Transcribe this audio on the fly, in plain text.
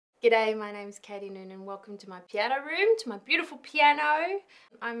G'day, my name is Katie Noonan. Welcome to my piano room, to my beautiful piano.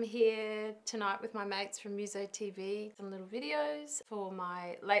 I'm here tonight with my mates from Muso TV, some little videos for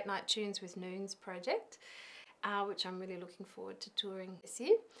my Late Night Tunes with Noons project, which I'm really looking forward to touring this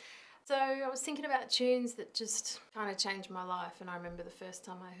year. So I was thinking about tunes that just kind of changed my life, and I remember the first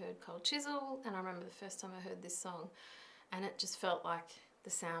time I heard Cold Chisel, and I remember the first time I heard this song, and it just felt like the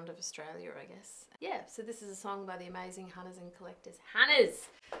sound of Australia, I guess. Yeah, so this is a song by the amazing Hunters and Collectors.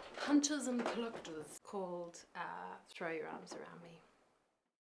 Hunters and Collectors, called Throw Your Arms Around Me.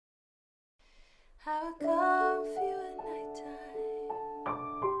 I will come for you at night time.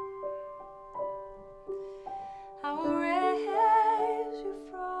 I will raise you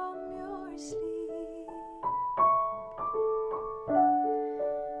from your sleep.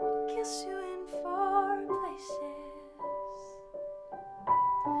 I'll kiss you in far places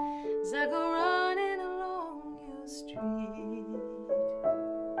as I go running along your street.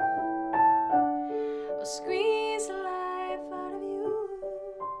 I'll squeeze the life out of you.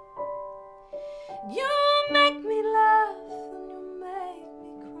 You make me laugh and you make me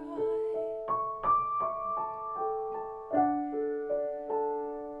cry.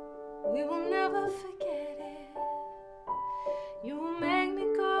 We will never forget it. You will make me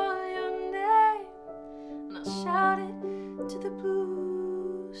call your name, and I'll shout it to the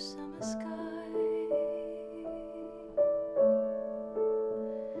blue summer sky.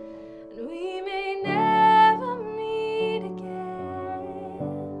 And we may never meet again,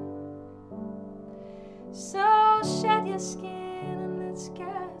 so shed your skin and let's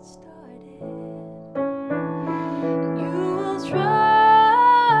get started. And you will throw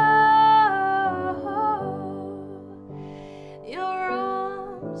your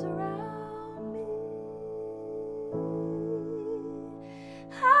arms around me.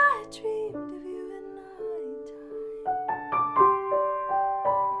 I dreamed of you at night time,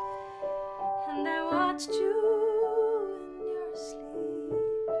 and I watched you in your sleep.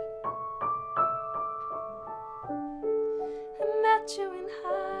 I met you in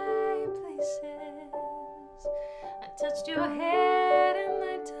high places. I touched your head and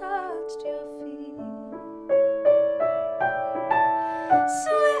I touched your feet.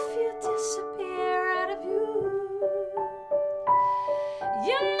 So if you disappear out of view,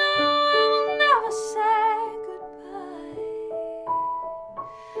 you know I will never say goodbye.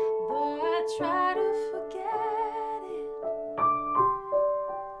 Though I try to forget it,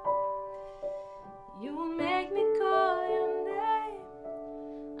 you will make me call your name.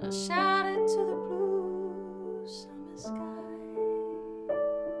 I'll shout it to the blue summer sky.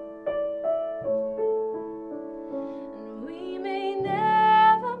 And we may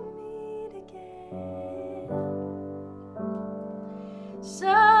never meet again,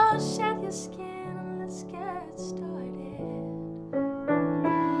 so shed your skin and let's get started.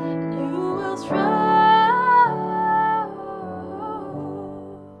 And you will throw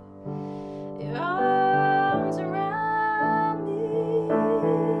your arms around me.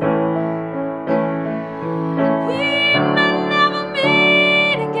 We may never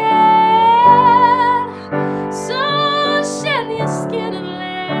meet again, so shed your skin and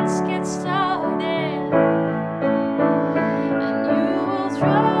let's get started. And you will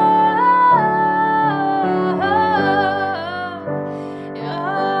throw your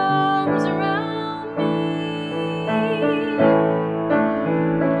arms around me.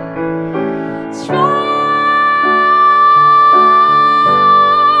 Throw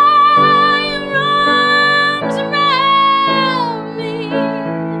your arms around me.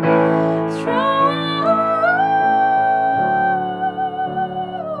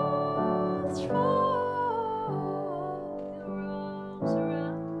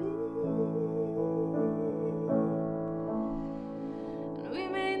 And we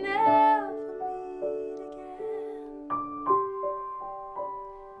may never meet again,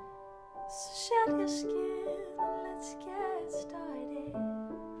 so shed your skin and let's get started.